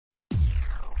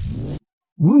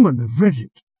Women of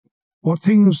Reddit. What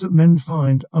things that men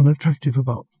find unattractive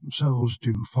about themselves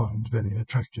do find very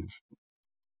attractive.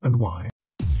 And why?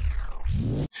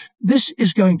 This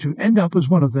is going to end up as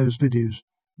one of those videos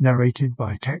narrated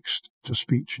by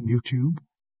text-to-speech on YouTube.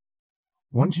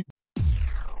 Wanted.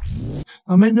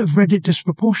 Are men of Reddit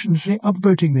disproportionately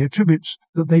upvoting the attributes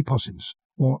that they possess?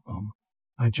 Or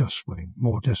I just way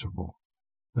more desirable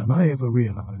than I ever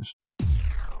realized.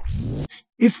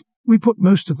 If we put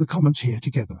most of the comments here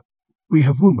together, we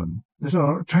have women that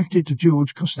are attracted to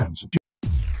George Costanza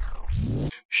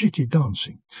Shitty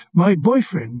dancing. My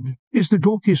boyfriend is the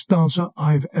dorkiest dancer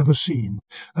I've ever seen.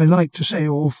 I like to say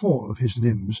all four of his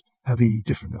limbs have a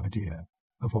different idea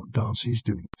of what dance he's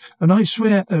doing, and I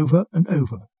swear over and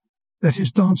over that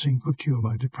his dancing could cure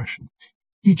my depression.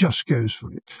 He just goes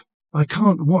for it. I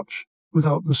can't watch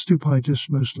without the stupidest,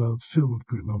 most love-filled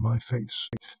grin on my face.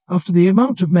 After the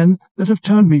amount of men that have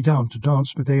turned me down to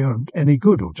dance but they aren't any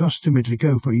good or just timidly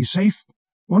go for a safe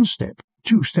one-step,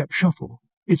 two-step shuffle,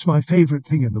 it's my favourite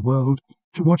thing in the world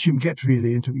to watch him get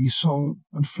really into his song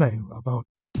and flail about.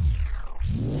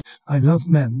 I love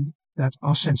men that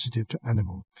are sensitive to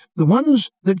animal, the ones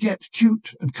that get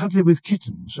cute and cuddly with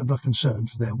kittens and are concerned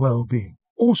for their well-being.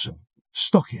 Also,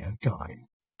 stockier guy.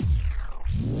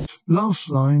 Laugh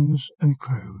lines and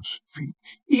crow's feet.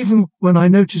 Even when I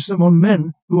notice them on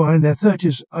men who are in their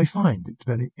 30s, I find it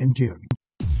very endearing.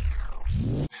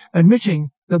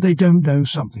 Admitting that they don't know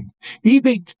something. A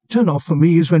big turn-off for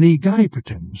me is when a guy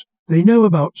pretends they know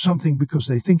about something because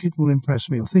they think it will impress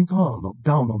me or think I'll look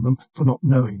down on them for not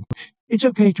knowing. It's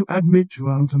okay to admit you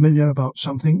are unfamiliar about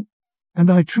something,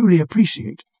 and I truly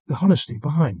appreciate the honesty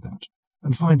behind that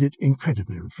and find it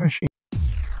incredibly refreshing.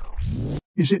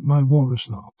 Is it my Walrus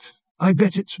laugh? I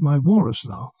bet it's my Walrus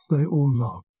laugh they all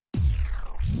laugh.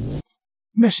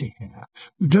 Messy hair.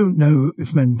 Don't know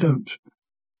if men don't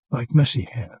like messy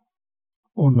hair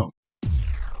or not.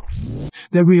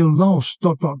 They're real laughs, ...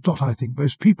 I think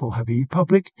most people have a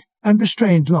public and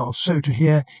restrained laugh, so to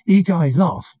hear a guy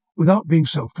laugh without being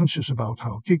self-conscious about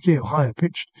how giggly or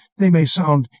higher-pitched they may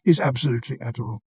sound is absolutely adorable.